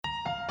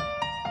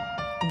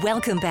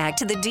Welcome back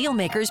to the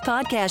Dealmakers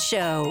Podcast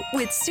Show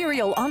with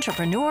serial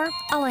entrepreneur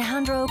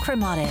Alejandro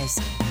Cremades,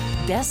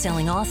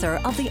 best-selling author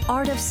of The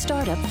Art of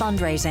Startup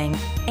Fundraising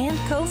and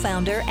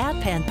co-founder at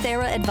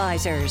Panthera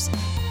Advisors.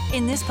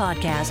 In this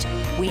podcast,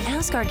 we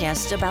ask our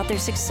guests about their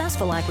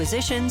successful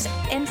acquisitions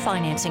and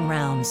financing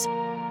rounds.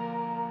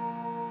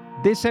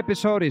 This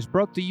episode is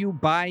brought to you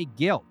by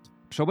Guild.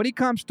 So when it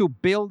comes to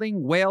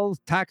building wealth,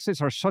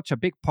 taxes are such a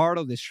big part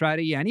of the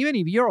strategy. And even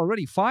if you're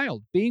already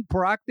filed, being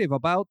proactive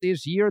about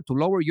this year to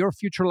lower your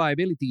future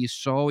liability is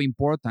so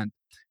important.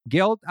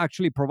 Guild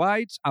actually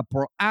provides a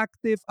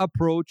proactive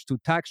approach to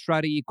tax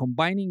strategy,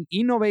 combining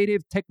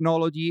innovative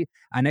technology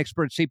and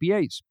expert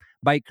CPAs.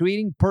 By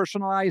creating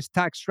personalized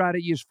tax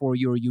strategies for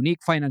your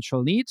unique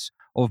financial needs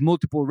of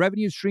multiple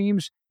revenue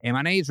streams,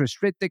 M&As,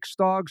 restricted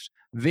stocks,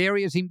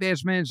 various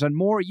investments, and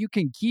more, you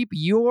can keep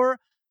your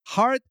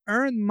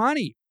hard-earned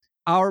money.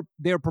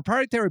 Their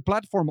proprietary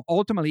platform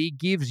ultimately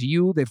gives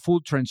you the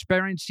full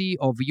transparency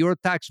of your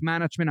tax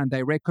management and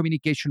direct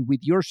communication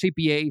with your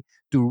CPA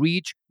to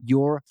reach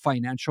your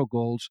financial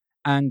goals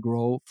and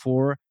grow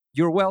for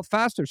your wealth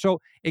faster.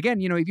 So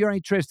again, if you're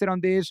interested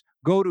on this,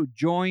 go to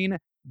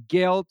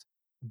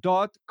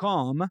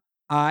joinguild.com.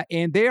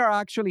 And they are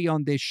actually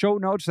on the show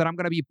notes that I'm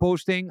going to be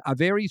posting a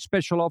very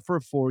special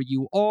offer for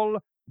you all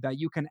that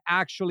you can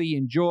actually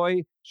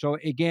enjoy. So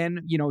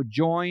again,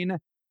 join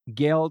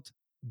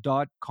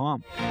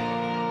guild.com.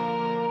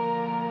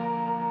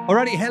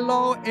 Alrighty,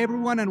 hello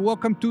everyone, and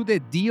welcome to the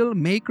Deal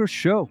Maker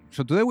Show.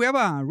 So today we have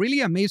a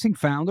really amazing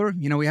founder.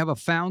 We have a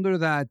founder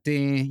that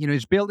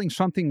is building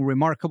something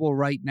remarkable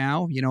right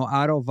now.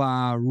 Out of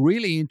a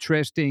really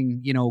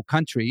interesting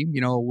country.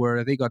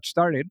 Where they got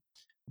started.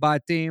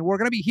 But we're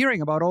going to be hearing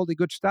about all the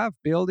good stuff: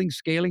 building,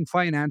 scaling,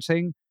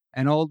 financing,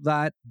 and all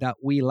that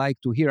we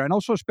like to hear, and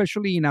also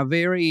especially in a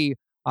very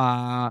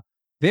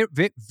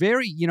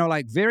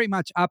very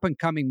much up and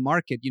coming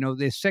market.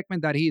 The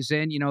segment that he's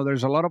in,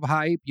 there's a lot of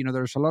hype,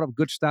 there's a lot of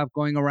good stuff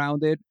going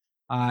around it.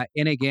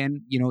 And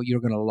again, you're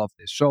going to love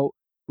this. So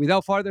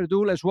without further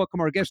ado, let's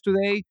welcome our guest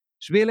today,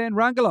 Svilen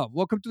Rangelov.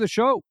 Welcome to the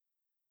show.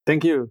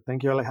 Thank you.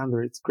 Thank you,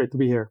 Alejandro. It's great to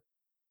be here.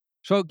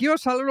 So give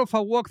us a little of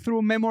a walk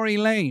through memory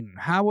lane.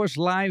 How was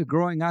life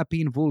growing up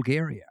in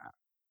Bulgaria?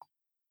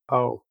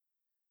 Oh,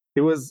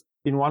 it was,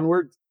 in one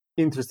word,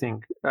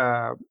 interesting.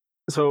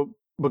 So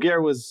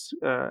Bulgaria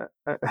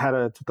had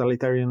a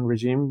totalitarian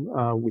regime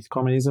with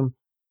communism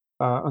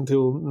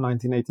until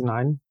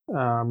 1989.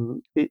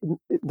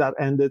 That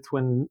ended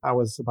when I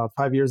was about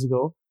 5 years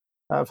old,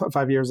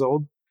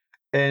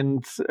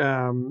 and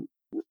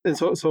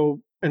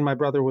my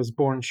brother was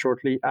born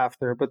shortly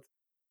after. But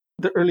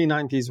the early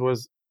 90s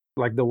was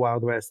like the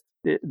Wild West.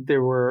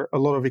 There were a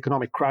lot of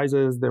economic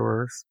crises. There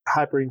were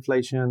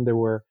hyperinflation. There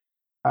were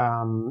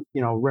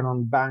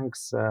run-on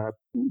banks,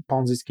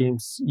 Ponzi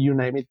schemes, you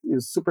name it. It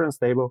was super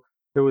unstable.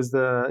 There was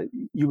the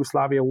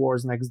Yugoslavia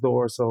wars next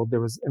door, so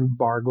there was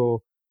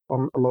embargo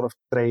on a lot of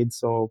trade,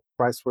 so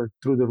prices were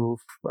through the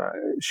roof.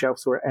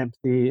 Shelves were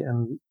empty,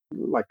 and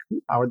like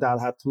our dad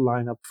had to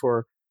line up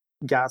for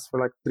gas for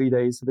like 3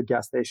 days at the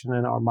gas station,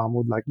 and our mom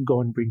would like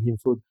go and bring him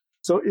food.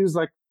 So it was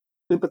like,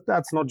 but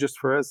that's not just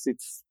for us.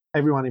 It's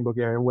everyone in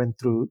Bulgaria went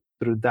through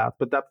that.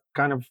 But that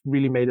kind of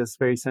really made us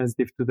very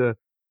sensitive to the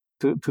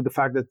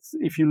fact that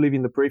if you live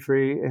in the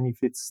periphery and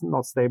if it's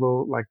not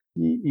stable, like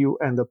you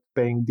end up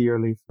paying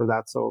dearly for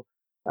that. So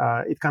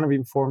it kind of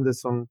informed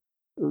us on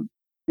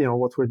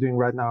what we're doing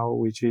right now,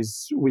 which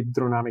is with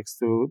Dronamics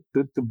to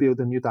build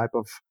a new type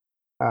of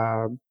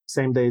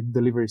same day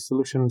delivery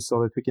solution so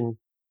that we can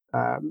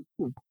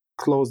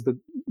close the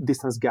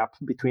distance gap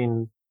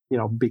between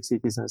big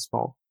cities and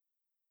small.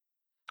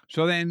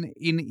 So then,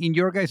 in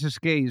your guys'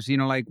 case,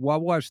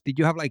 did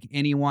you have like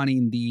anyone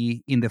in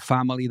the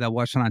family that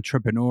was an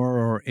entrepreneur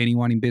or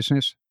anyone in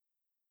business?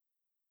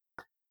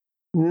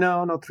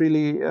 No, not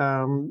really.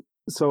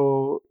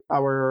 So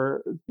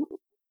our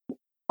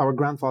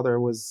grandfather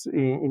was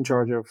in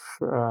charge of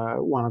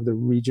one of the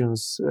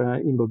regions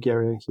in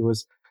Bulgaria. He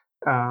was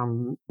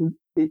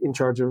in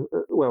charge of,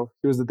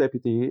 he was the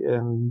deputy,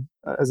 and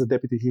as a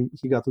deputy,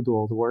 he got to do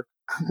all the work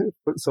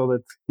so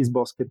that his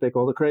boss could take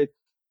all the credit.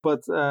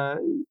 But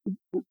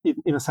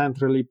in a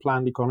centrally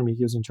planned economy,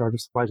 he was in charge of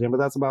supply chain. But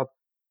that's about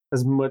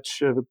as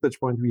much of a touch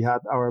point we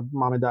had. Our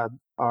mom and dad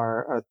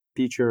are a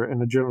teacher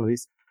and a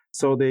journalist,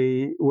 so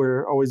they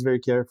were always very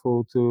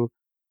careful to,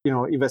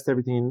 invest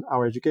everything in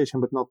our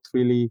education, but not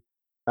really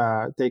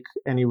take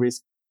any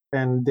risk.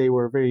 And they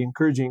were very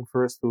encouraging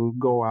for us to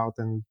go out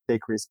and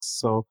take risks.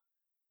 So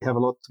we have a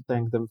lot to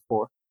thank them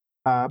for.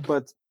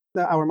 But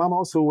our mom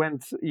also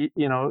went,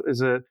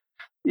 as a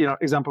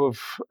example of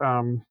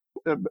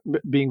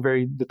being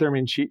very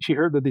determined. She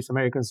heard that this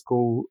American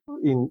school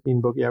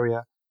in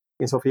Bulgaria,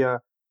 in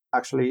Sofia,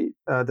 actually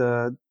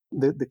the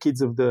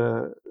kids of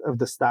the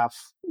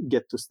staff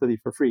get to study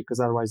for free, because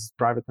otherwise it's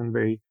private and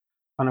very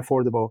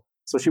unaffordable.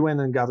 So she went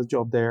and got a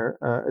job there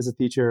as a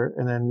teacher,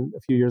 and then a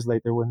few years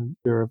later, when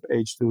we were of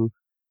age to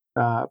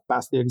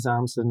pass the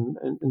exams and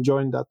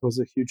join, that was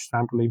a huge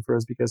trampoline for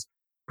us, because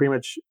pretty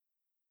much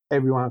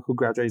everyone who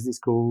graduates this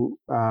school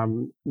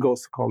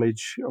goes to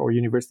college or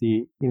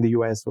university in the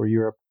US or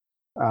Europe.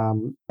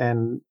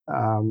 And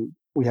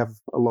we have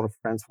a lot of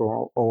friends from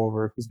all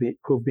over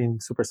who've been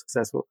super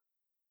successful.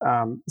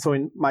 So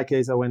in my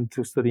case, I went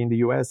to study in the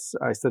US.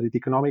 I studied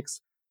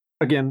economics.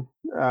 Again,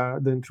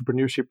 the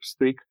entrepreneurship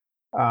streak.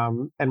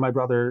 And my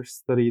brother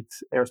studied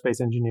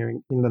aerospace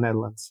engineering in the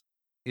Netherlands.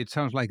 It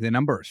sounds like the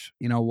numbers,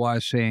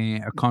 was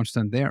a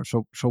constant there.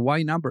 So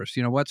why numbers?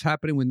 What's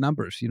happening with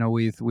numbers?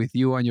 With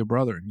you and your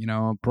brother.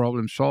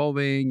 Problem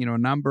solving.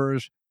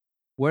 Numbers.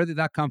 Where did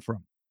that come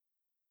from?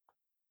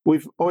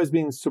 We've always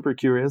been super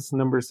curious.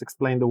 Numbers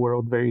explain the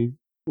world very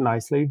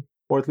nicely,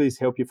 or at least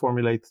help you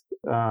formulate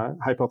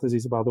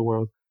hypotheses about the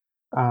world.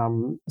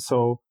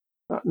 So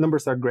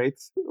numbers are great.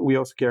 We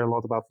also care a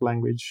lot about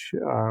language.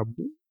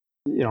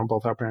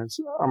 Both our parents,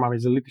 our mom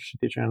is a literature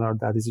teacher and our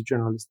dad is a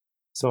journalist.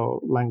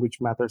 So language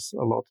matters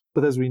a lot.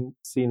 But as we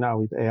see now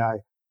with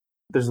AI,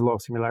 there's a lot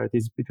of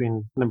similarities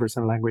between numbers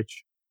and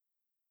language.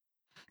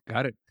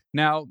 Got it.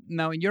 Now,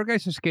 in your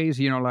guys'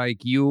 case, like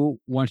you,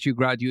 once you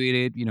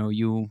graduated,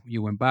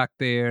 you went back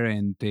there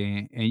and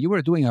you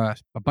were doing a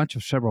bunch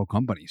of several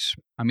companies.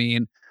 I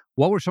mean,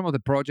 what were some of the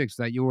projects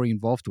that you were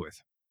involved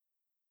with?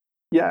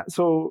 Yeah,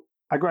 so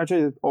I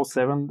graduated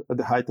 07 at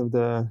the height of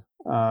the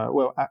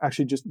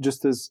actually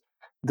just as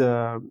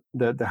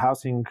the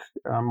housing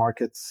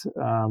markets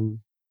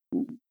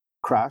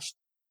crashed.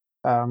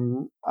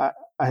 I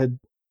had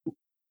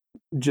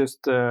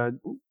just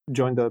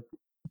joined a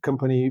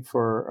company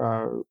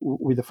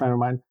with a friend of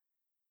mine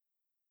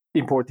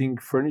importing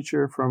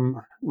furniture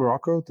from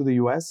Morocco to the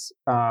US.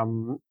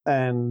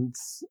 And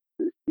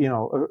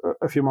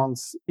a few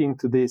months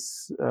into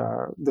this,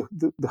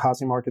 the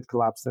housing market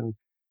collapsed, and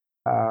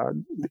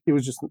it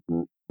was just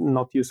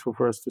not useful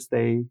for us to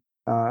stay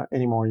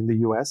anymore in the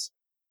US.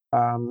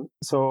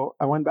 So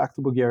I went back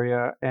to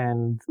Bulgaria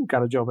and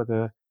got a job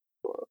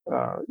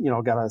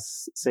got a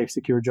safe,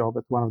 secure job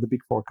at one of the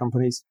big four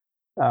companies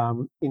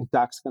in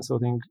tax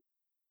consulting.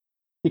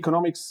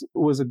 Economics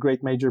was a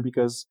great major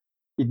because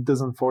it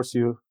doesn't force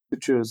you to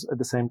choose at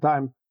the same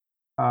time.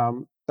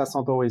 That's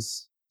not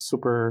always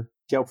super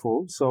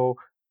helpful. So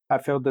I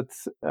felt that,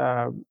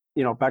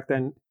 back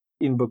then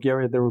in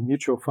Bulgaria, there were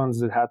mutual funds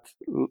that had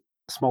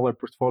smaller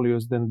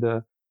portfolios than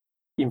the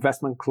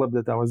investment club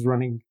that I was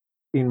running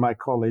in my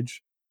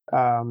college.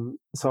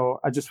 So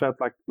I just felt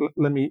like,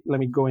 let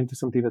me go into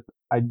something that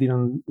I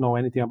didn't know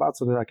anything about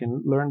so that I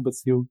can learn, but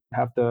still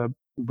have the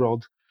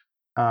broad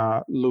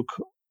look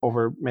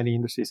over many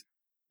industries.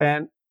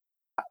 And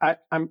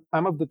I'm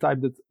of the type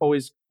that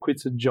always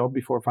quits a job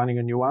before finding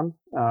a new one,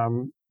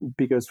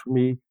 because for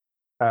me,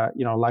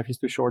 life is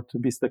too short to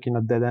be stuck in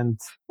a dead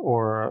end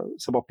or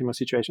suboptimal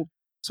situation.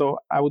 So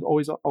I would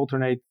always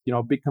alternate,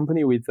 big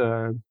company with,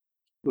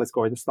 let's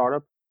call it a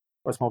startup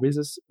or small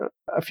business.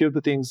 A few of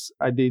the things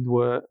I did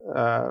were,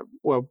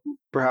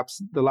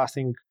 perhaps the last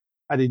thing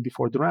I did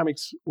before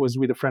Dronamics was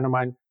with a friend of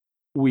mine.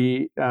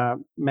 We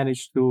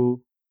managed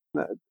to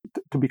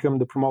become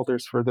the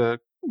promoters for the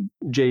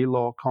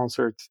J-Law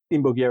concert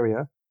in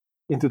Bulgaria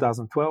in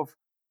 2012.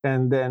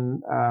 And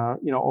then,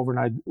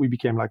 overnight, we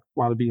became like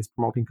one of the biggest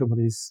promoting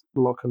companies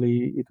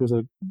locally. It was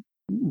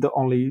the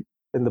only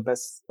and the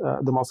best,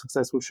 the most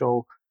successful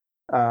show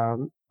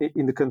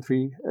in the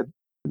country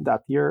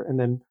that year. And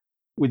then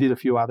we did a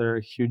few other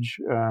huge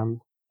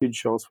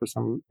shows for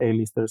some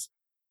A-listers.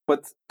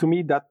 But to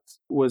me, that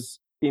was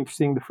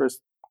interesting the first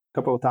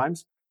couple of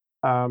times.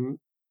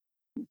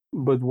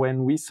 But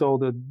when we saw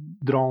the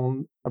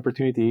drone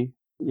opportunity,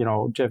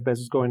 Jeff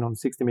Bezos going on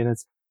 60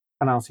 Minutes,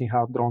 announcing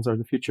how drones are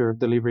the future of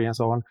delivery and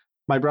so on,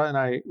 my brother and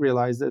I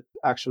realized that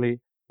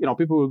actually,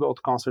 people will go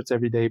to concerts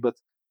every day, but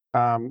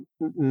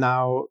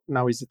now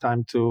is the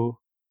time to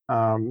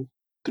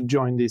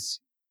join this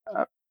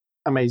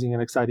amazing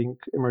and exciting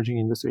emerging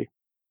industry.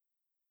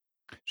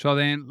 So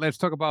then let's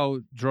talk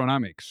about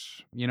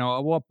Dronamics.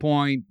 At what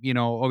point,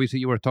 obviously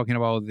you were talking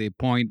about the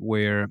point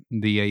where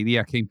the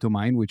idea came to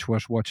mind, which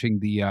was watching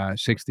the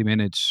 60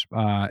 Minutes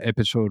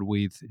episode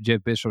with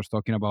Jeff Bezos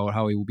talking about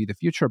how it will be the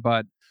future.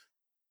 But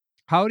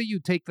how do you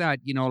take that,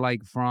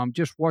 like from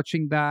just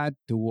watching that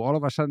to all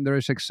of a sudden there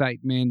is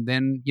excitement,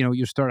 then,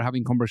 you start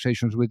having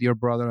conversations with your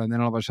brother, and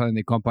then all of a sudden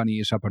the company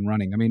is up and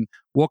running? I mean,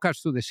 walk us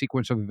through the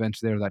sequence of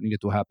events there that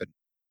needed to happen.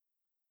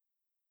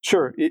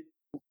 Sure.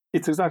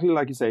 It's exactly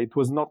like you say. It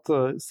was not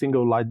a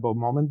single light bulb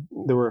moment.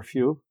 There were a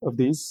few of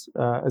these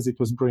as it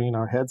was brewing in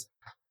our heads.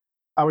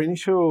 Our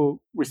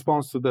initial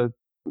response to the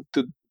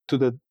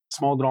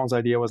small drones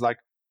idea was like,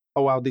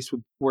 oh wow, this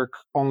would work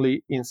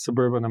only in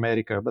suburban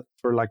America, but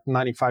for like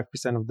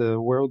 95% of the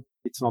world,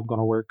 it's not going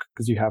to work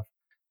because you have,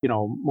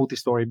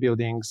 multi-story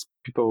buildings,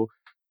 people,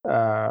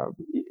 so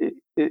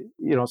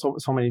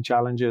many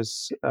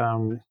challenges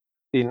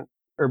in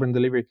urban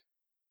delivery.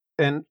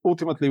 And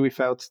ultimately, we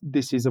felt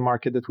this is a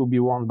market that will be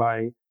won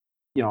by,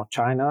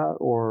 China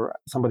or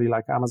somebody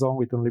like Amazon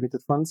with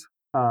unlimited funds,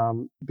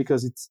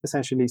 because it's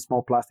essentially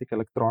small plastic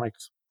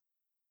electronics,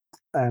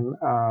 and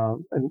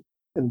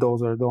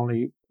those are the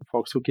only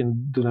folks who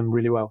can do them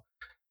really well.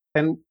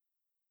 And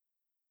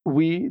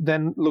we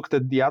then looked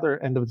at the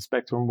other end of the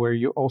spectrum where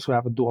you also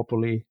have a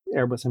duopoly,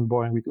 Airbus and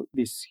Boeing, with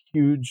these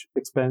huge,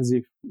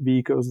 expensive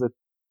vehicles that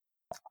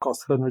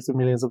cost hundreds of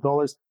millions of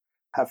dollars,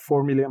 have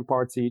 4 million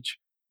parts each,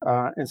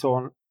 and so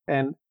on.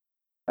 And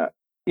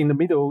in the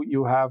middle,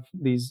 you have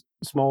these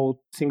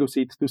small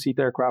single-seat, two-seat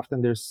aircraft,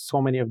 and there's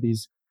so many of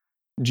these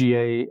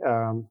GA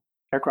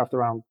aircraft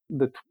around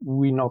that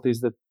we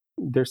noticed that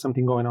there's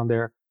something going on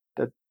there.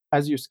 That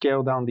as you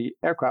scale down the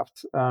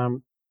aircraft,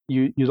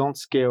 you don't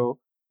scale,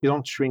 you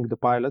don't shrink the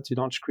pilots, you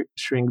don't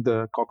shrink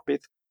the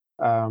cockpit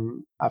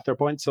after a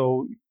point.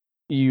 So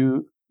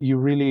you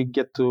really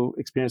get to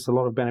experience a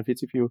lot of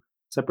benefits if you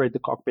separate the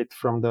cockpit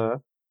from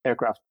the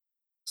aircraft.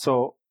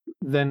 So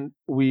then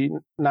we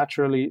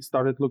naturally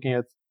started looking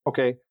at,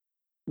 okay,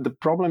 the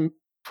problem,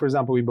 for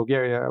example, in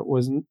Bulgaria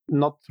was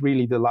not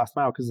really the last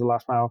mile, because the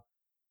last mile,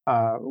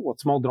 what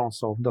small drones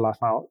solve, the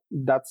last mile,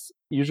 that's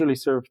usually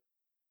served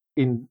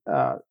in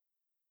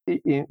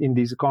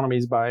these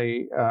economies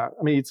by,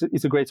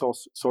 it's a great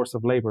source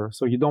of labor,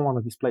 so you don't want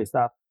to displace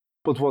that.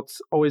 But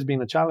what's always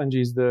been a challenge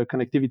is the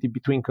connectivity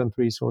between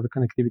countries or the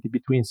connectivity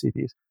between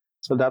cities.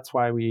 So that's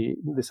why we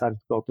decided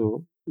to go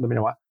to the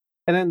middle mile.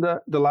 And then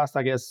the last,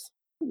 I guess,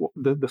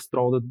 the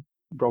straw that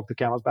broke the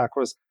camel's back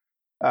was,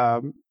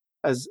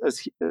 as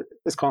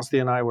Consti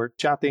and I were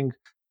chatting,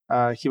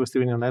 he was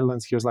still in the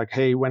Netherlands. He was like,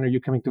 "Hey, when are you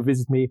coming to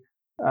visit me?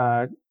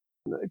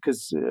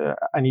 Because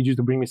I need you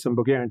to bring me some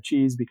Bulgarian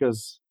cheese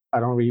because I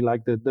don't really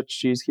like the Dutch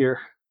cheese here."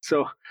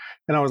 So,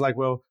 and I was like,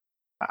 "Well,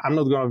 I'm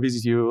not going to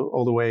visit you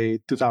all the way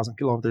 2,000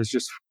 kilometers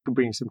just to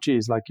bring some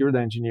cheese. Like, you're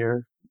the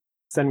engineer.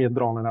 Send me a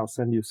drone and I'll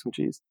send you some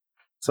cheese."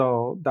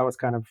 So that was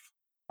kind of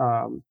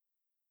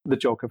the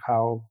joke of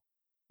how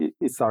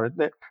it started.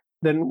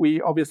 Then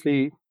we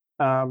obviously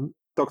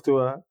talked to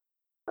a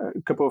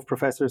couple of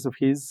professors of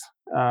his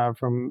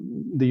from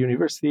the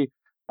university.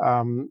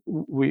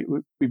 We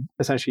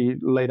essentially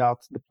laid out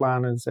the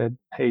plan and said,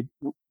 "Hey,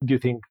 do you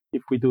think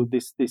if we do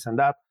this, this, and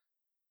that,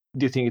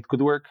 do you think it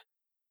could work?"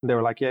 And they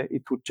were like, "Yeah,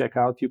 it would check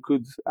out. You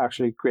could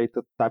actually create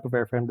a type of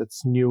airframe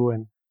that's new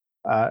and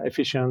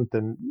efficient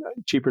and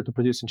cheaper to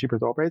produce and cheaper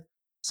to operate."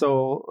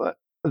 So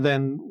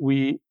then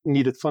we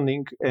needed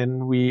funding,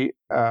 and we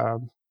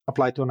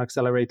applied to an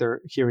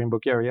accelerator here in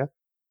Bulgaria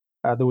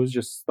that was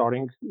just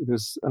starting. It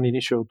was an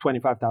initial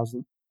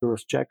 25,000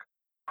 euros check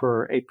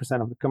for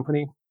 8% of the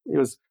company. It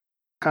was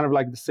kind of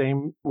like the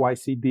same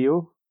YC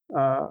deal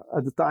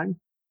at the time.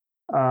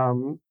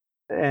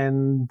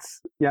 And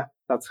yeah,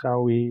 that's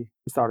how we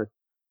started.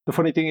 The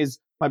funny thing is,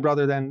 my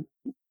brother then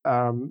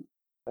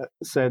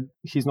said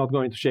he's not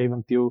going to shave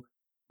until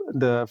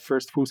the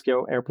first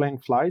full-scale airplane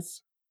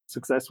flies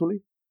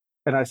successfully.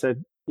 And I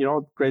said,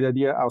 great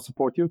idea. I'll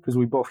support you, because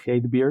we both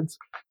hate beards.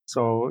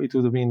 So it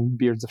would have been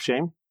beards of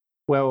shame.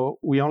 Well,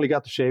 we only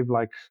got to shave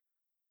like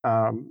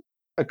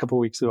a couple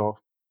of weeks ago.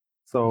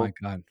 So, my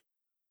God.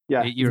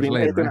 Yeah, 8 years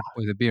later, right?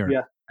 With a beard.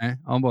 Yeah.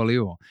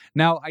 Unbelievable.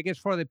 Now, I guess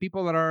for the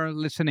people that are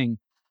listening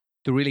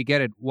to really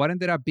get it, what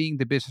ended up being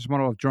the business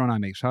model of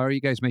Dronamics? How are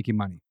you guys making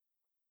money?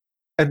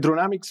 At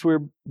Dronamics,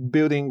 we're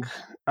building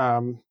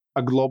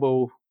a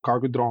global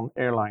cargo drone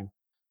airline.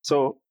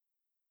 So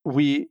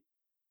we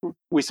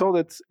saw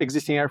that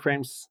existing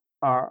airframes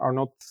are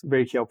not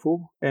very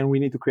helpful, and we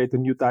need to create a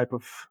new type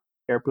of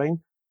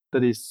airplane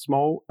that is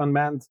small,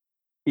 unmanned,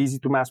 easy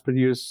to mass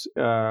produce,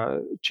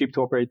 cheap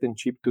to operate, and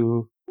cheap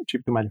to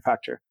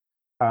manufacture.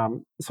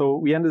 So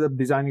we ended up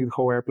designing the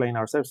whole airplane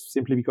ourselves,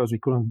 simply because we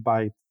couldn't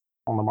buy it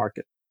on the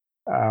market.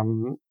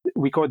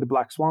 We call it the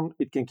Black Swan.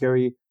 It can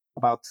carry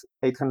about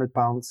 800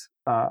 pounds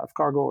of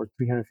cargo, or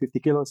 350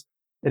 kilos,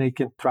 and it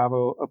can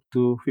travel up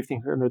to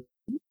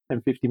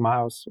 1,550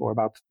 miles, or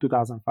about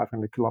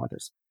 2,500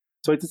 kilometers.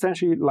 So it's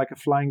essentially like a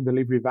flying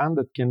delivery van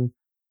that can,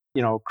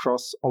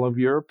 cross all of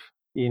Europe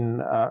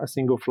in a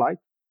single flight,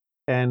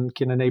 and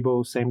can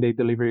enable same-day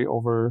delivery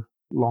over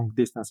long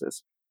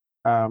distances.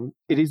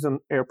 It is an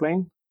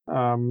airplane.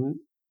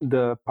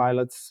 The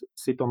pilots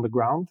sit on the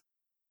ground,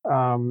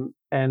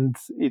 and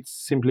it's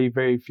simply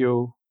very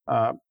fuel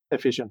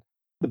efficient.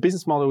 The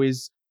business model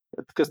is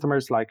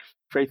customers like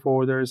freight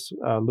forwarders,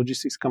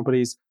 logistics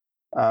companies,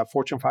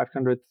 Fortune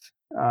 500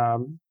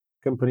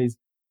 companies.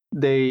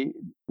 They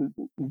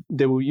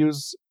will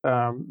use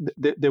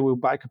they will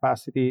buy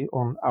capacity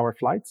on our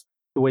flights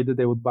the way that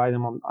they would buy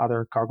them on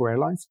other cargo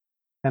airlines,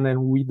 and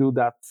then we do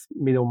that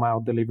middle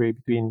mile delivery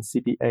between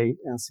city A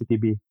and city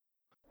B.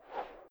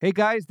 Hey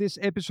guys, this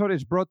episode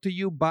is brought to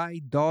you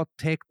by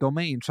 .tech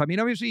domains. I mean,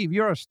 obviously, if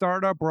you're a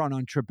startup or an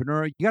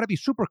entrepreneur, you got to be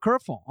super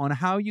careful on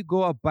how you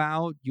go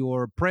about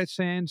your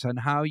presence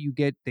and how you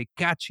get the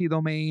catchy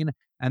domain.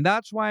 And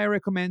that's why I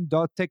recommend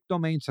 .tech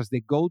domains as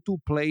the go-to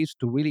place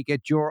to really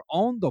get your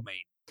own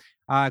domain.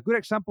 A good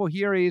example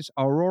here is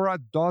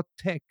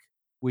Aurora.tech,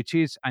 which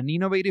is an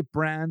innovative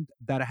brand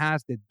that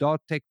has the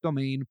 .tech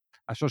domain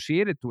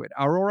associated to it.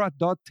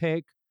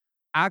 Aurora.tech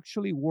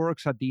actually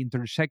works at the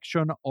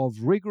intersection of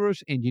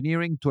rigorous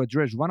engineering to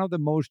address one of the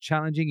most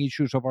challenging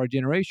issues of our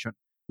generation,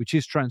 which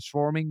is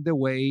transforming the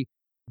way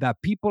that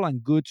people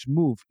and goods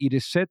move. It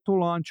is set to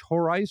launch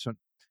Horizon,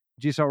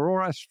 which is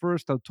Aurora's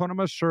first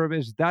autonomous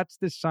service that's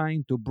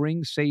designed to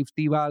bring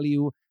safety,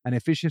 value, and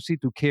efficiency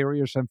to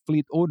carriers and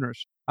fleet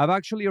owners. I've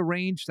actually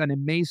arranged an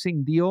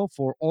amazing deal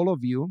for all of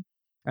you,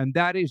 and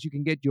that is you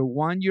can get your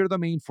 1-year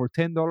domain for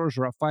 $10 or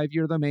a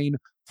 5-year domain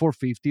for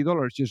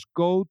 $50. Just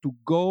go to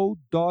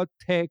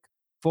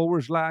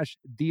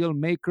go.tech/deal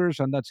makers,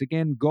 and that's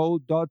again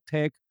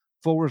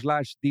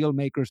go.tech/deal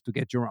makers to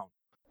get your own.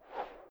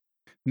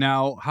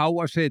 Now, how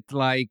was it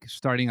like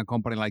starting a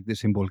company like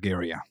this in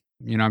Bulgaria?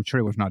 I'm sure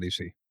it was not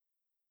easy.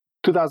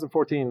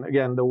 2014,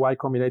 again, the Y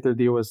Combinator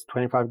deal was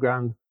 25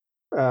 grand.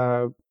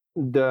 The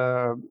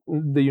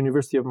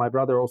university of my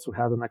brother also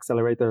had an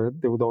accelerator.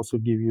 They would also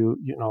give you,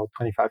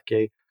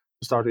 25K to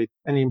start with.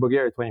 And in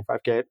Bulgaria,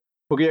 25K.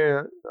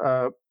 Bulgaria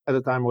at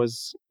the time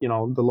was,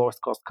 the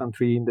lowest cost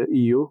country in the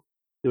EU.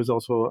 It was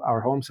also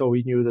our home. So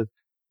we knew that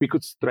we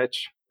could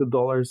stretch the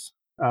dollars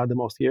the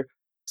most here.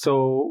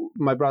 So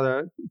my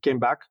brother came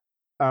back.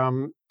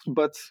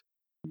 But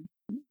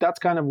that's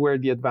kind of where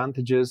the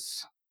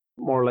advantages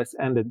more or less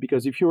ended.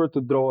 Because if you were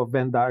to draw a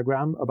Venn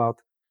diagram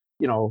about,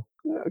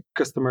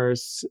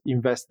 customers,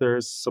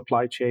 investors,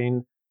 supply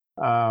chain,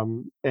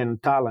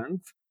 and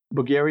talent,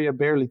 Bulgaria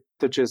barely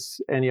touches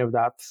any of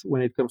that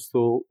when it comes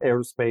to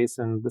aerospace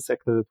and the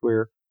sector that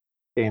we're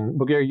in.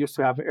 Bulgaria used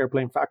to have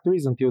airplane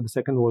factories until the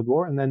Second World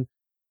War. And then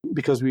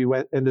because we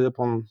ended up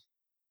on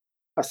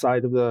a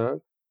side of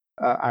the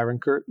Iron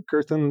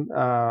Curtain,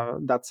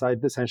 that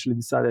side essentially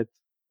decided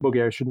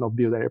Bulgaria should not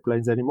build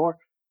airplanes anymore.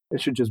 It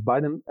should just buy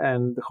them,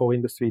 and the whole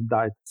industry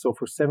died. So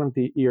for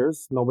 70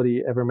 years,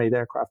 nobody ever made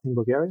aircraft in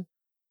Bulgaria,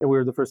 and we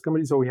were the first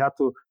company. So we had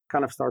to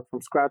kind of start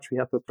from scratch. We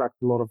had to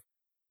attract a lot of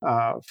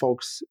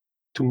folks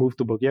to move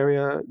to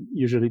Bulgaria.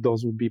 Usually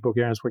those would be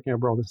Bulgarians working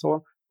abroad and so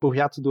on. But we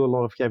had to do a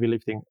lot of heavy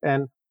lifting.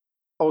 And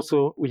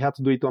also we had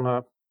to do it on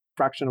a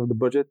fraction of the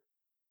budget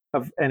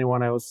of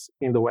anyone else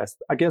in the West.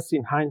 I guess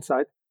in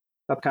hindsight,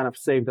 that kind of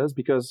saved us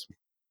because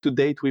to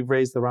date, we've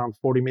raised around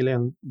 $40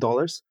 million.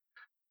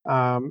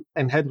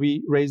 And had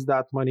we raised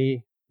that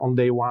money on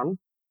day one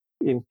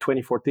in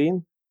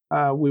 2014,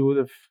 we would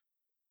have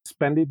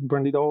spent it,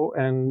 burned it all,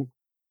 and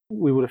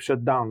we would have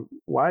shut down.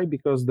 Why?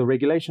 Because the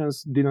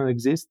regulations didn't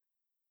exist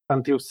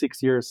until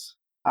 6 years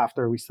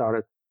after we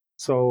started.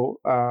 So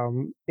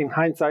in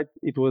hindsight,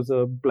 it was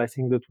a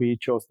blessing that we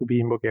chose to be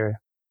in Bulgaria.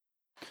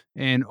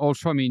 And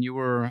also, you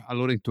were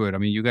alluding to it.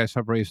 You guys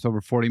have raised over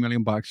 $40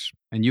 million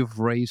and you've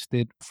raised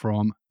it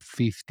from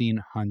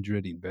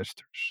 1,500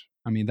 investors.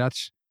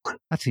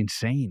 That's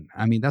insane.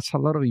 That's a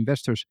lot of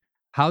investors.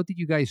 How did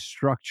you guys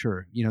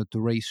structure, to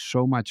raise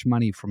so much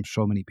money from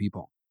so many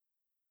people?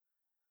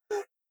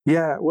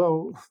 Yeah,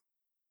 well,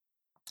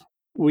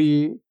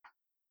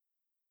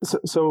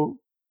 so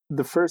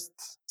the first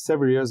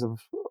several years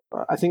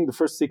I think the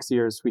first 6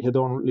 years, we had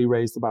only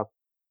raised about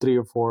 3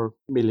 or 4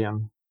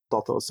 million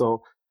total.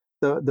 So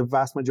the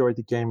vast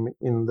majority came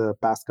in the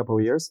past couple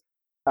of years.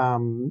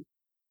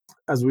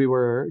 As we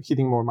were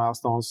hitting more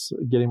milestones,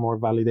 getting more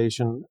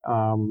validation,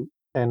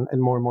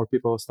 and more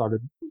people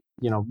started,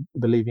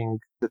 believing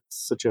that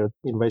such an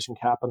innovation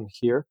can happen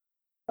here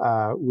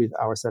with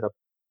our setup.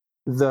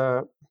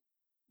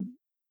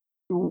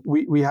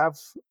 We have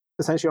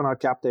essentially on our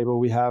cap table,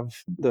 we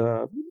have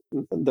the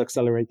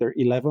accelerator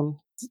 11,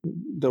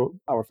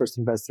 our first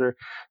investor.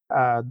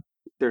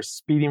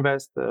 There's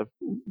Speedinvest, a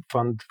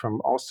fund from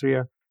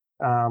Austria,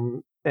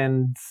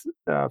 and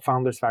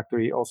Founders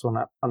Factory, also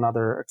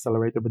another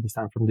accelerator, but this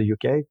time from the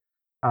UK.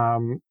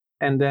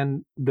 And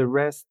then the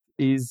rest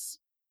is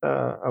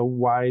a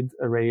wide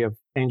array of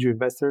angel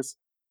investors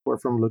who are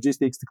from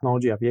logistics,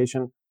 technology,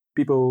 aviation,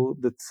 people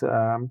that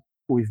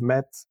we've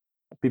met,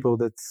 people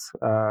that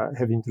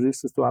have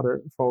introduced us to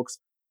other folks.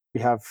 We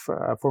have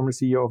former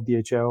CEO of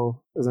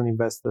DHL as an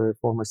investor,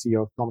 former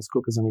CEO of Thomas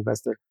Cook as an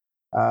investor,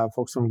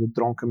 folks from the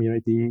drone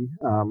community,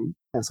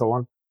 and so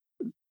on.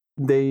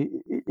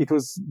 It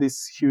was this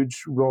huge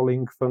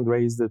rolling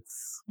fundraise that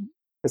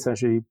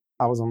essentially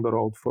I was on the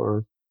road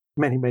for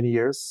many, many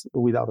years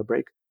without a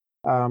break.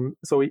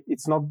 So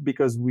it's not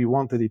because we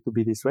wanted it to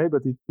be this way,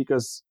 but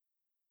because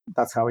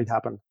that's how it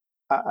happened.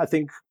 I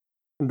think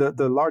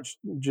the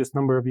largest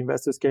number of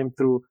investors came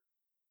through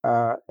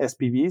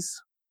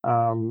SPVs,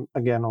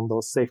 again, on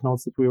those safe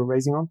notes that we were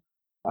raising on.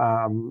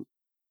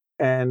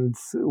 And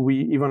we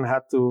even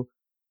had to,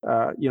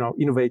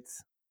 innovate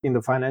in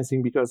the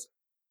financing because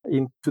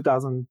in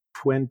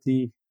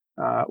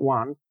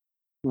 2021,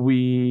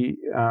 we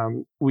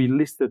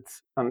listed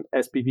an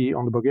SPV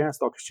on the Bulgarian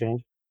Stock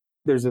Exchange.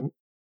 There's an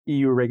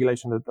EU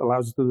regulation that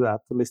allows you to do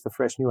that, to list a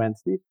fresh new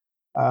entity.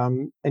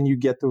 And you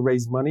get to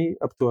raise money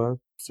up to a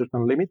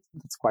certain limit.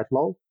 That's quite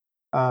low.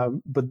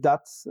 But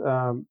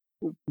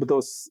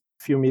those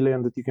few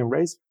million that you can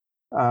raise,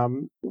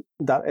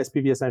 that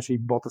SPV essentially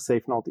bought a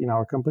safe note in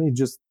our company,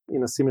 just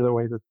in a similar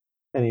way that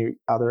any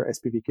other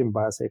SPV can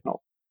buy a safe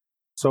note.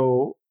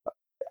 So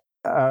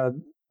that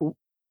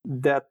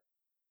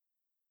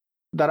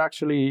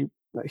actually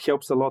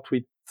helps a lot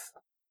with,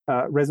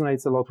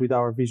 resonates a lot with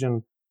our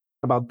vision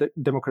about the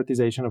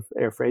democratization of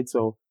air freight.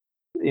 So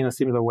in a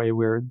similar way,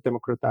 we're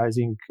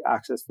democratizing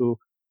access to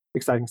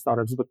exciting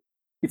startups. But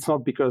it's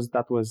not because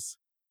that was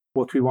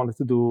what we wanted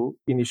to do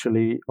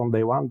initially on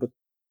day one, but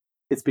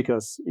it's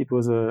because it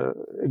was a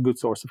good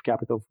source of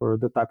capital for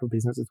the type of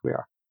business that we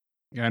are.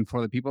 And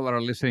for the people that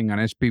are listening, an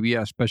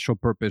SPV, a special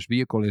purpose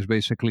vehicle, is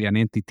basically an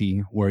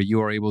entity where you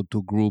are able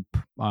to group,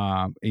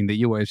 in the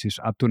US, is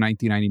up to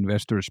 99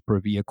 investors per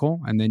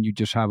vehicle. And then you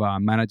just have a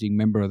managing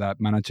member that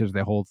manages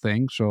the whole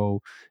thing. So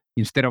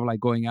instead of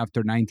like going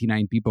after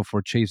 99 people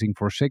for chasing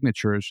for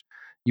signatures,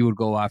 you would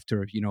go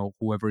after,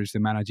 whoever is the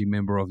managing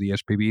member of the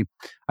SPV.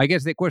 I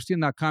guess the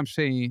question that comes,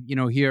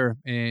 here,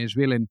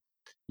 Svilen,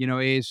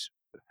 is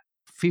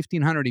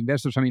 1,500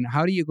 investors. I mean,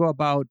 how do you go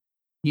about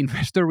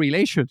investor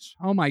relations?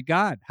 Oh my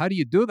God, how do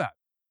you do that?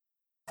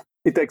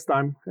 It takes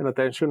time and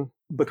attention,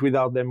 but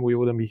without them, we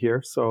wouldn't be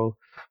here. So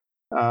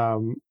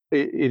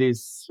it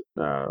is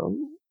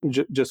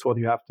just what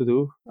you have to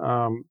do.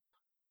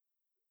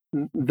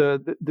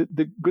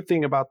 The good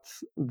thing about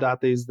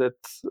that is that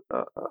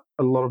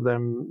a lot of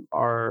them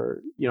are,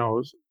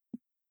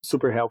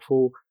 super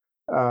helpful,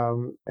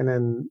 and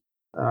then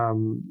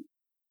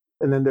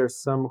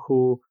there's some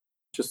who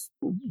just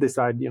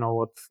decide,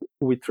 what,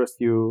 we trust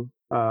you,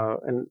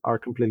 and are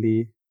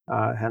completely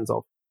hands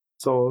off.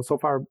 So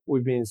far,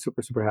 we've been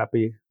super, super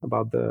happy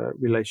about the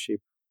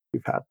relationship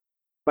we've had.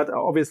 But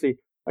obviously,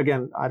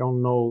 again, I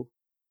don't know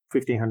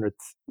 1,500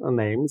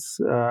 names.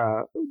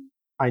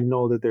 I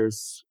know that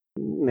there's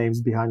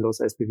names behind those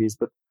SPVs,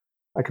 but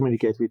I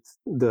communicate with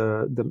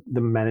the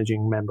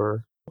managing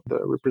member, the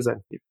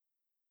representative.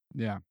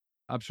 Yeah,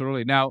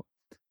 absolutely. Now,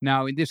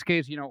 in this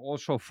case,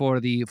 also for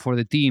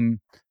the team,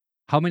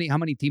 how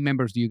many team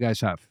members do you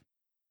guys have?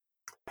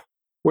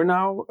 We're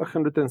now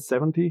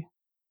 170,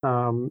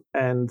 and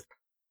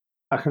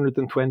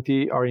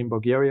 120 are in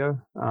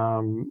Bulgaria,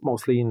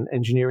 mostly in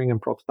engineering and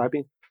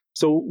prototyping.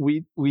 So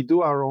we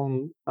do our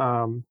own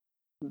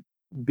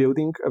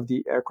building of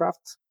the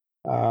aircraft.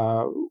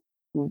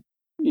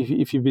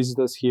 If you visit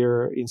us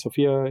here in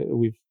Sofia,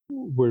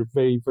 we're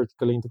very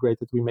vertically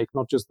integrated. We make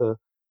not just the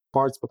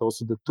parts, but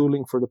also the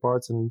tooling for the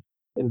parts and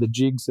the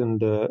jigs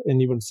and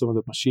even some of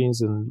the machines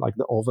and like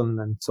the oven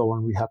and so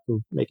on. We have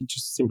to make it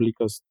just simply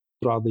because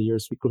throughout the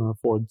years we couldn't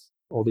afford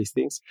all these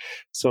things.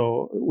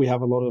 So we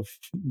have a lot of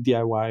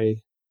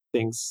DIY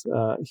things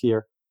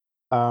here.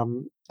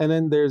 And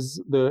then there's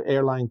the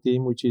airline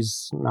team, which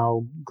is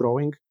now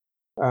growing.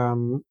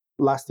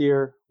 Last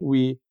year,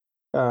 we,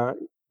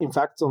 in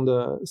fact, on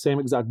the same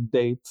exact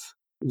date,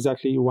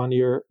 exactly 1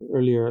 year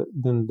earlier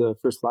than the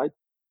first flight,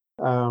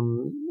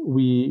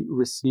 we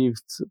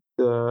received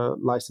the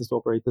license to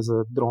operate as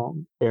a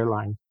drone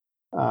airline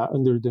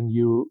under the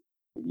new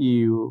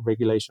EU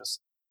regulations.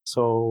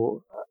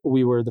 So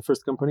we were the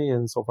first company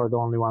and so far the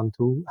only one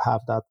to have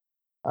that.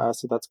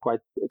 So that's quite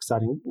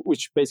exciting,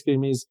 which basically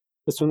means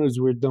as soon as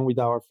we're done with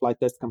our flight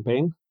test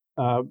campaign,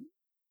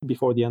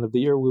 before the end of the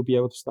year, we'll be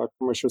able to start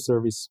commercial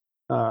service,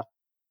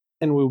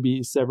 and we'll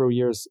be several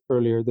years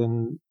earlier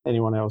than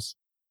anyone else.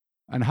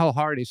 And how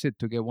hard is it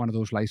to get one of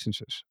those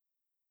licenses?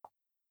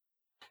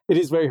 It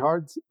is very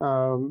hard.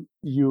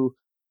 You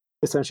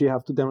essentially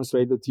have to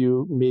demonstrate that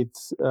you meet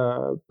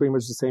pretty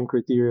much the same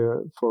criteria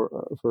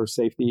for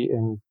safety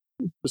and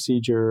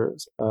procedure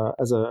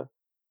as a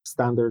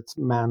standard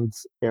manned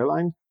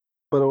airline,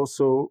 but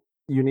also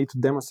you need to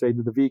demonstrate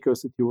that the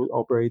vehicles that you would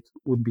operate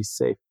would be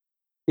safe.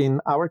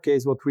 In our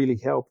case, what really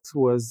helped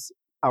was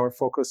our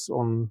focus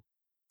on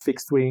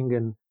fixed wing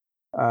and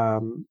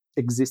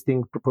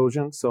existing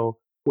propulsion. So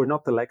we're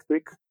not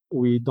electric.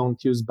 We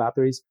don't use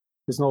batteries.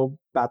 There's no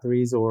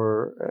batteries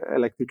or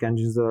electric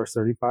engines that are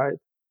certified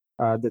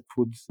that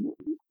would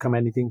come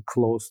anything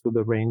close to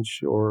the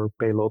range or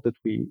payload that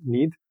we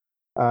need.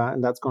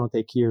 And that's going to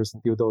take years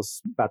until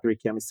those battery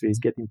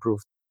chemistries get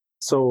improved.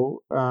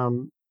 So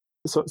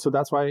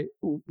that's why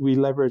we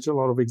leverage a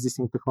lot of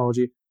existing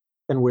technology,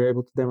 and we're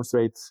able to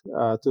demonstrate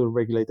to the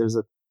regulators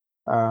that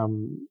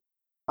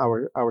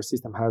our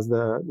system has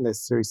the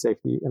necessary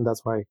safety, and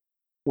that's why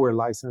we're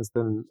licensed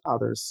and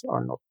others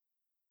are not.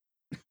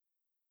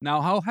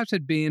 Now, how has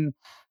it been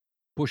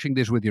pushing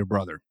this with your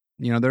brother?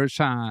 There's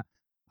a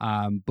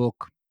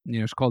book,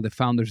 it's called The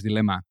Founder's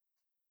Dilemma,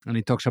 and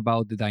it talks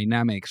about the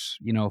dynamics,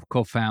 of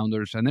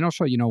co-founders, and then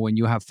also, when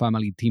you have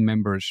family team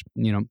members,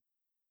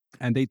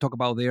 and they talk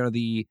about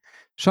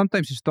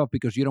sometimes it's tough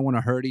because you don't want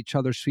to hurt each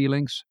other's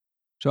feelings.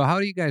 So how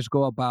do you guys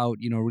go about,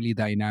 really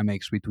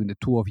dynamics between the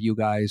two of you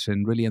guys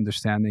and really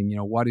understanding,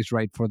 what is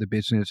right for the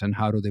business and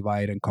how to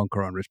divide and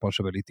conquer on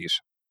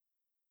responsibilities?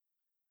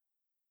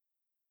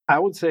 I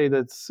would say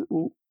that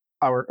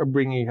our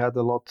upbringing had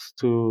a lot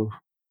to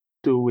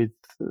do with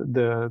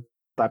the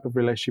type of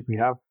relationship we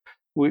have.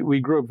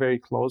 We grew up very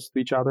close to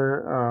each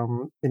other,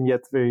 and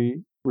yet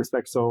very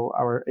respectful. So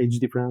our age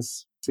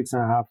difference,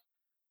 6.5,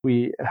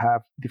 we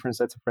have different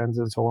sets of friends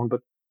and so on.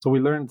 But so we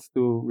learned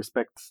to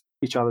respect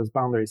each other's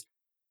boundaries.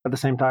 At the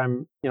same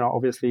time,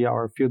 obviously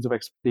our fields of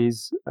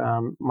expertise,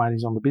 mine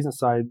is on the business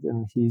side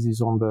and his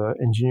is on the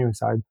engineering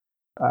side,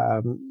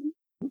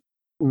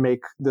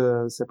 make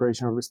the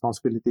separation of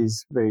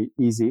responsibilities very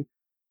easy.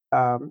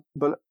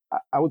 But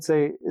I would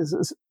say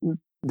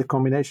the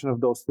combination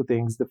of those two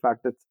things, the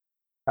fact that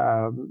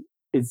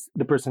it's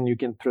the person you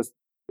can trust,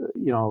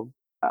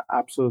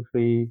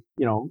 absolutely,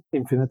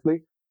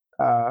 infinitely,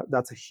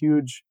 that's a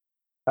huge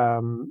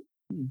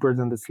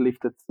burden that's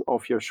lifted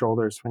off your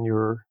shoulders when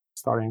you're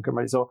starting a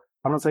company. So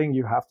I'm not saying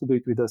you have to do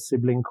it with a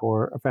sibling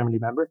or a family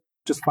member.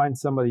 Just find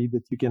somebody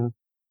that you can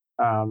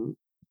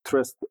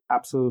trust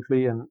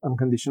absolutely and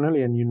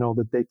unconditionally, and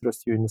that they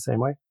trust you in the same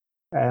way.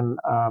 And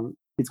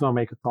it's going to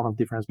make a ton of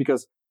difference,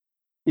 because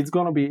it's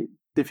going to be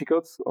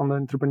difficult on the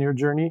entrepreneur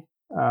journey.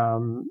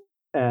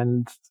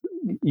 And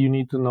you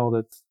need to know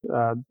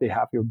that they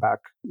have your back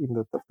in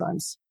the tough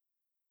times.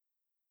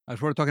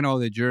 As we're talking about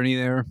the journey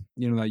there,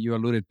 that you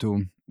alluded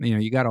to,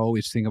 you got to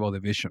always think about the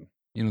vision.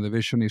 The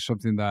vision is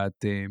something that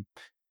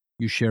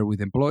you share with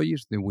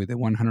employees, with the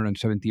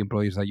 170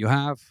 employees that you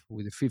have,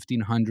 with the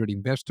 1,500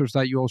 investors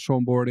that you also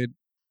onboarded.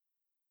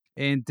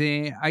 And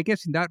I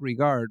guess in that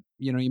regard,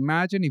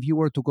 imagine if you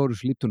were to go to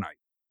sleep tonight,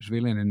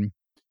 Svilen, and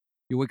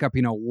you wake up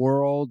in a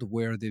world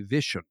where the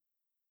vision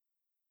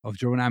of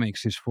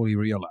Dronamics is fully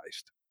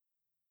realized.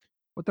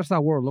 What does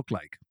that world look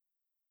like?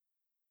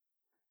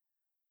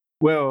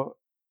 Well,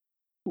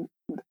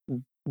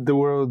 the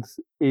world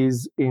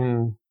is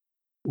in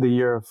the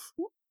year of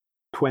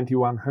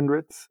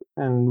 2100,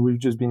 and we've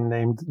just been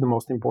named the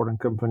most important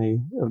company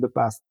of the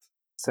past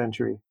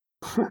century.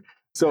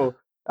 So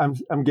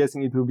I'm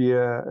guessing it will be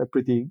a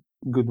pretty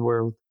good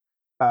world.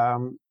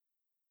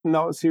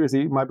 No,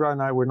 seriously, my brother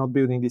and I were not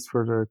building this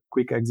for the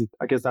quick exit.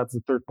 I guess that's the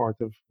third part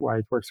of why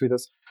it works with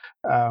us.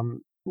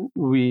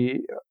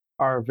 We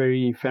are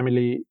very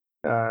family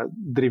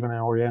driven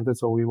and oriented,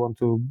 so we want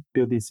to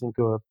build this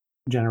into a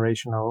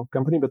generational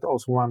company, but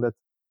also one that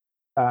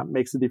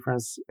makes a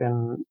difference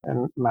and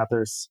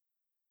matters.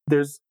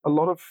 There's a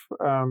lot of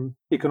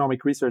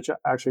economic research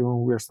actually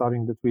when we were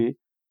starting that we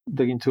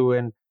dug into,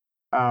 and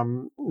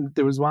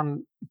there was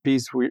one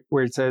piece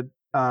where it said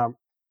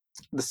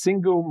the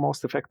single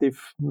most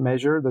effective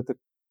measure that the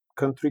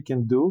country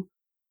can do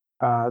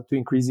to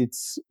increase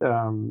its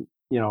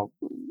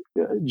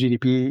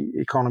GDP,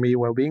 economy,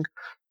 well-being,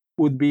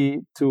 would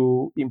be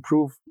to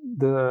improve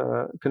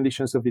the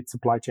conditions of its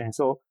supply chain.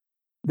 So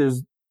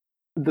there's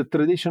the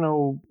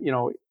traditional,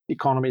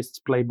 economists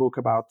playbook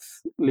about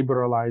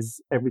liberalize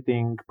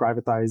everything,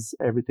 privatize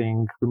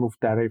everything, remove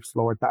tariffs,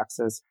 lower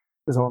taxes,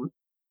 and so on.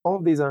 All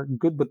of these are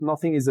good, but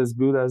nothing is as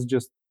good as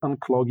just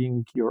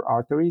unclogging your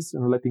arteries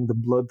and letting the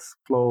blood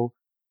flow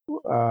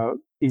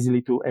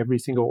easily to every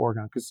single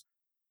organ. Because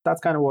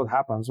that's kind of what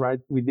happens, right?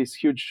 With this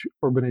huge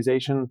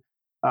urbanization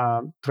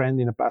trend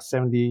in the past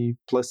 70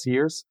 plus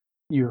years,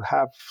 you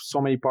have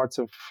so many parts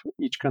of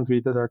each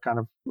country that are kind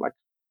of like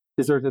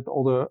deserted.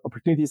 All the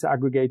opportunities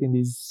aggregate in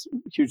these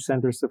huge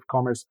centers of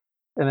commerce,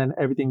 and then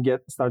everything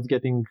starts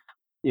getting,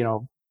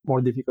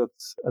 more difficult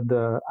at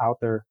the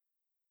outer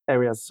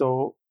areas.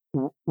 So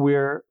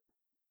we're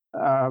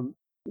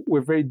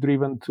very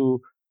driven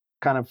to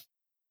kind of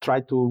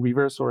try to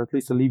reverse or at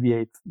least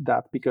alleviate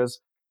that,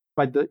 because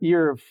by the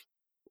year of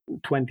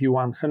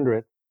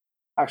 2100,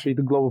 actually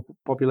the global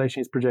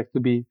population is projected to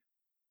be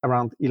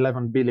around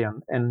 11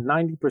 billion, and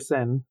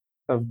 90%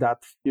 of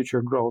that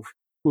future growth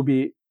will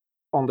be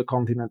on the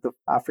continent of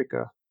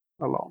Africa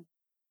alone.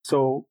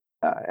 So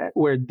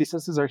where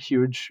distances are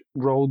huge,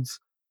 roads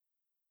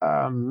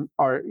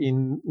are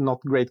in not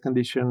great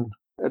condition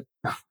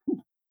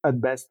at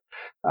best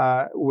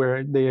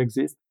where they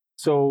exist.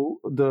 So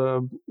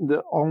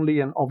the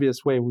only and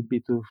obvious way would be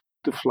to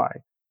fly.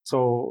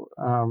 So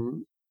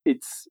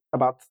it's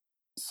about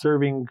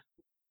serving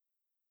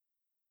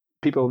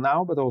people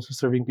now, but also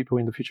serving people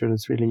in the future.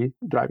 That's really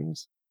driving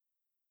us.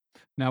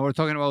 Now we're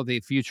talking about the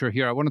future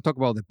here. I want to talk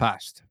about the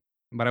past,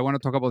 but I want to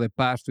talk about the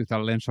past with a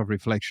lens of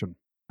reflection.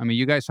 I mean,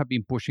 you guys have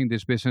been pushing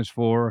this business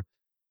for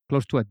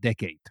close to a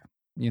decade.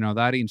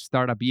 That in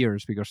startup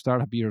years, because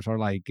startup years are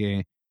like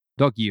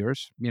dog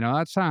years.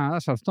 That's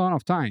a ton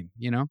of time.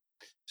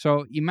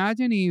 So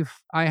imagine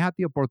if I had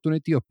the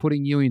opportunity of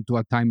putting you into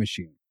a time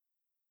machine,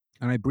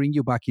 and I bring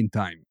you back in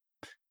time.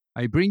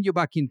 I bring you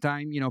back in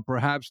time,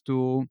 perhaps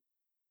to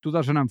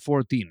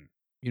 2014.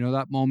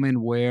 That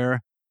moment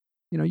where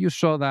you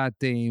saw that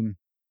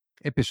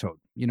episode,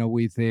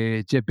 with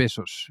Jeff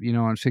Bezos,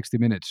 on 60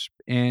 Minutes.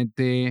 And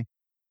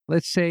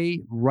let's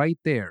say right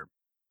there,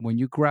 when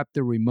you grab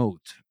the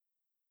remote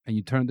and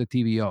you turn the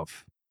TV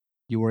off,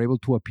 you were able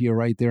to appear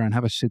right there and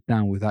have a sit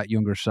down with that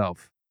younger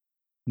self,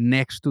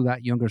 next to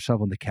that younger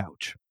self on the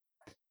couch.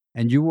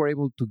 And you were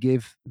able to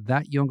give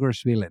that younger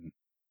Svilen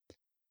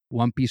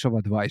one piece of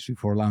advice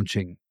before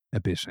launching a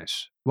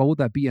business. What would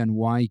that be, and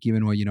why,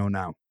 given what you know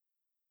now?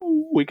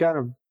 We kind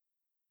of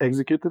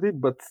executed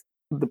it, but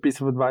the piece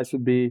of advice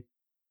would be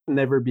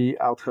never be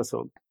out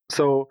hustled.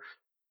 So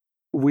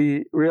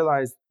we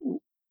realized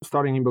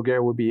starting in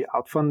Bulgaria would be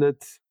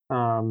outfunded,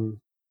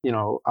 outnumbered,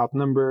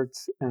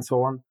 and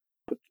so on.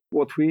 But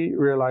what we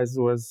realized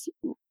was,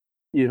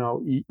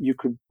 you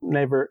could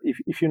never,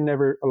 if you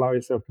never allow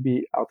yourself to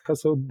be out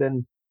hustled,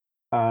 then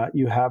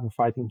you have a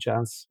fighting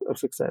chance of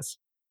success.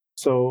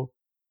 So,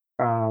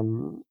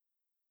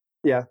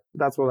 yeah,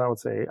 that's what I would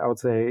say. I would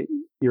say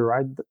you're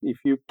right. If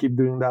you keep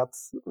doing that,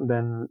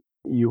 then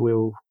you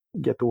will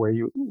get to where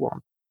you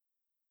want.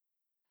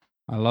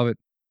 I love it.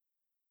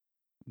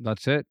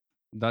 That's it.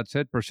 That's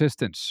it.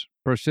 Persistence.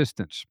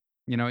 Persistence.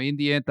 In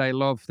the end, I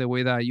love the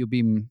way that you've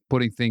been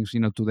putting things,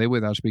 today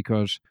with us,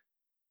 because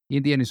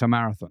in the end, it's a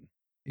marathon.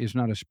 It's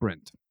not a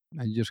sprint.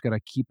 And you just got to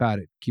keep at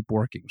it, keep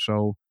working.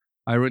 So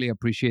I really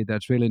appreciate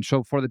that, Svilen.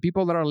 So for the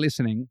people that are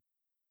listening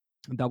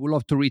that would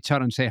love to reach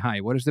out and say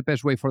hi, what is the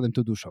best way for them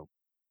to do so?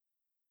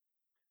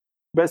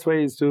 Best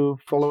way is to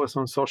follow us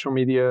on social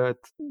media at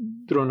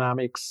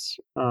Dronamics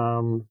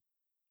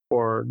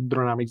or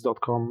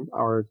dronamics.com,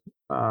 our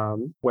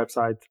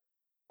website.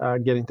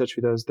 Get in touch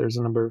with us. There's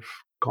a number of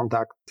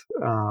contact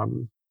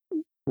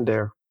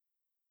there.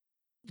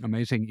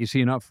 Amazing.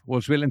 Easy enough.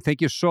 Well, Svilen,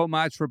 thank you so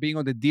much for being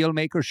on the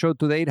Dealmaker Show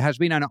today. It has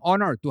been an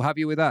honor to have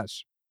you with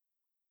us.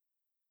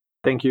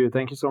 Thank you.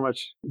 Thank you so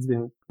much. It's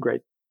been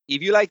great.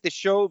 If you like the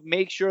show,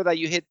 make sure that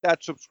you hit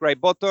that subscribe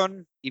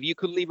button. If you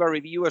could leave a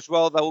review as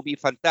well, that would be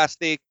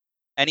fantastic.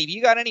 And if you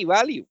got any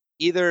value,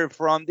 either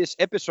from this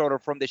episode or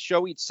from the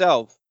show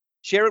itself,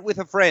 share it with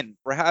a friend.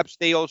 Perhaps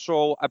they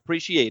also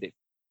appreciate it.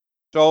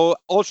 So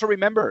also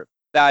remember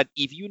that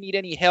if you need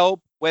any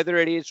help, whether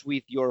it is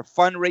with your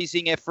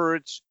fundraising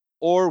efforts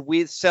or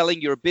with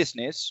selling your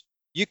business,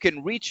 you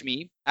can reach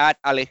me at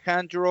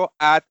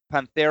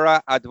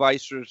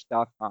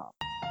alejandro@pantheraadvisors.com.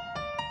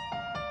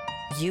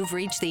 You've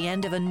reached the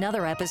end of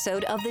another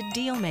episode of the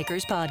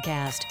Dealmakers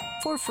Podcast.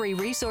 For free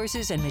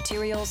resources and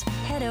materials,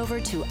 head over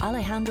to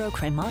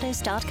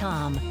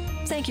alejandrocremades.com.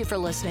 Thank you for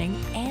listening,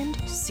 and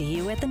see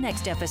you at the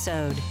next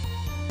episode.